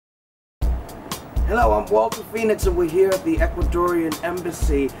Hello, I'm Walter Phoenix, and we're here at the Ecuadorian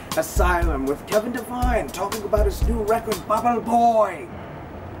Embassy Asylum with Kevin Devine talking about his new record, Bubble Boy.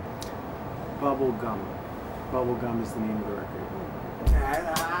 Bubblegum. Bubblegum is the name of the record.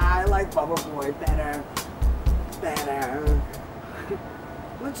 I like Bubble Boy better.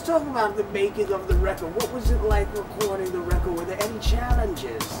 Let's talk about the making of the record. What was it like recording the record? Were there any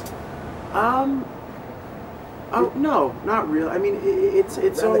challenges? No, not really. I mean,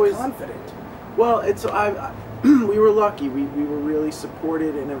 it's always confident. Well, we were lucky. We were really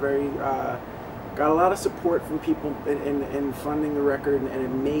supported in a very got a lot of support from people in funding the record, and it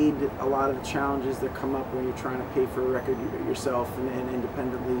made a lot of the challenges that come up when you're trying to pay for a record yourself and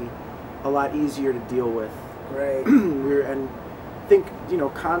independently a lot easier to deal with. Great. And I think, you know,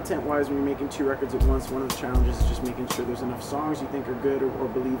 content-wise, when you're making 2 records at once, one of the challenges is just making sure there's enough songs you think are good or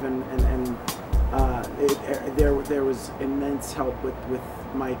believe in, and there was immense help with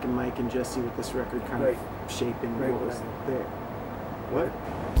Mike and Jesse with this record kind of shaping what was there. What?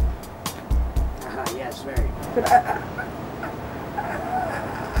 Yes, very. But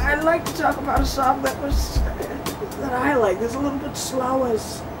I'd like to talk about a song that I like. There's a little bit slower, a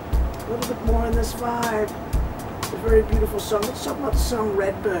little bit more in this vibe. A very beautiful song. Let's talk about the song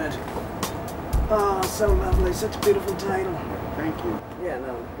Redbird. Oh, so lovely. Such a beautiful title. Thank you. Yeah,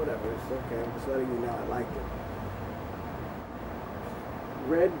 no, whatever. It's okay. I'm just letting you know I liked it.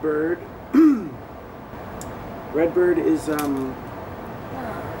 Redbird. Redbird is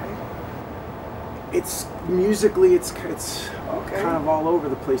it's musically it's kind of all over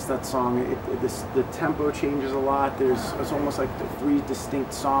the place, that song. The tempo changes a lot. It's almost like the 3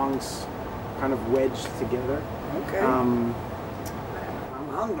 distinct songs kind of wedged together. Okay. I'm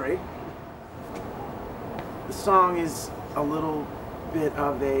hungry. The song is a little bit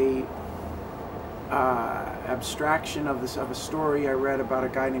of a abstraction of a story I read about a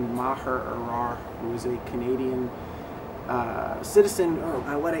guy named Maher Arar, who was a Canadian citizen. Oh,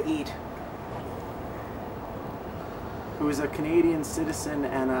 I want to eat. Who was a Canadian citizen,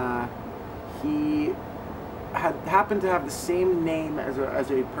 and he happened to have the same name as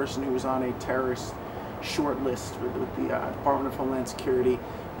a person who was on a terrorist short list with the Department of Homeland Security,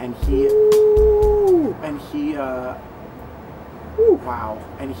 and he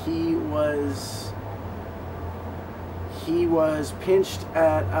was pinched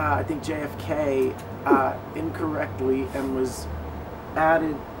at I think JFK incorrectly, and was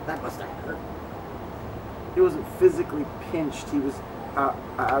added. That must have hurt. He wasn't physically pinched. He was.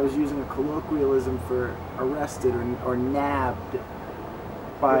 I was using a colloquialism for arrested or nabbed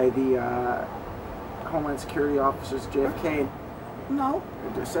by the Homeland Security officers, JFK. No.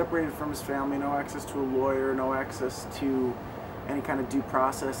 Separated from his family, no access to a lawyer, no access to any kind of due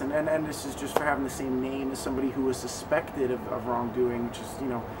process, and this is just for having the same name as somebody who was suspected of wrongdoing, which is, you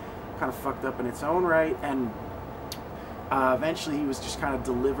know, kind of fucked up in its own right. And eventually he was just kind of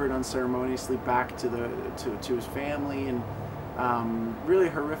delivered unceremoniously back to his family, and really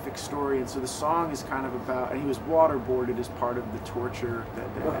horrific story. And so the song is kind of about, and he was waterboarded as part of the torture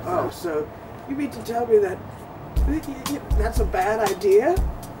that so you mean to tell me that that's a bad idea?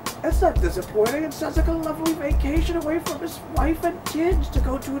 That's not disappointing. It sounds like a lovely vacation away from his wife and kids to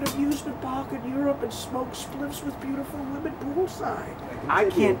go to an amusement park in Europe and smoke spliffs with beautiful women poolside. I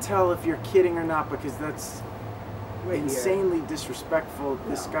can't tell if you're kidding or not, because that's insanely disrespectful. No.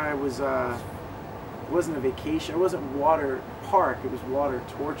 This guy was, it wasn't a vacation. It wasn't water park. It was water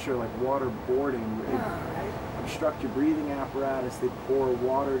torture, like water boarding. Obstruct your breathing apparatus. They pour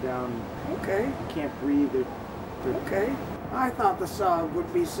water down. Okay. You can't breathe. Okay. I thought the song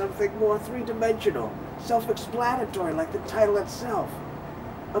would be something more 3-dimensional, self-explanatory, like the title itself.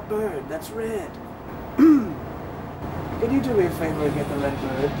 A bird that's red. Can you do me a favor and get the red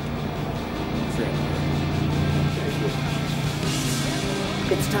bird? Sure.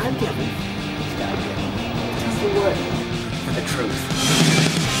 It's time, Kevin. It's time, Kevin. For what? For the truth.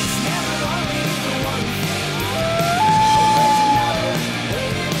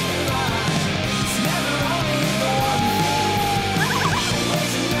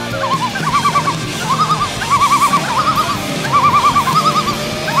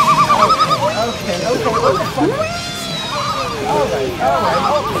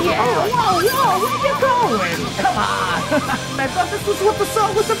 Whoa, where you going? Come on! I thought this was what the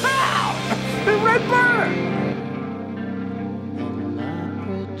song was about! The Redbird!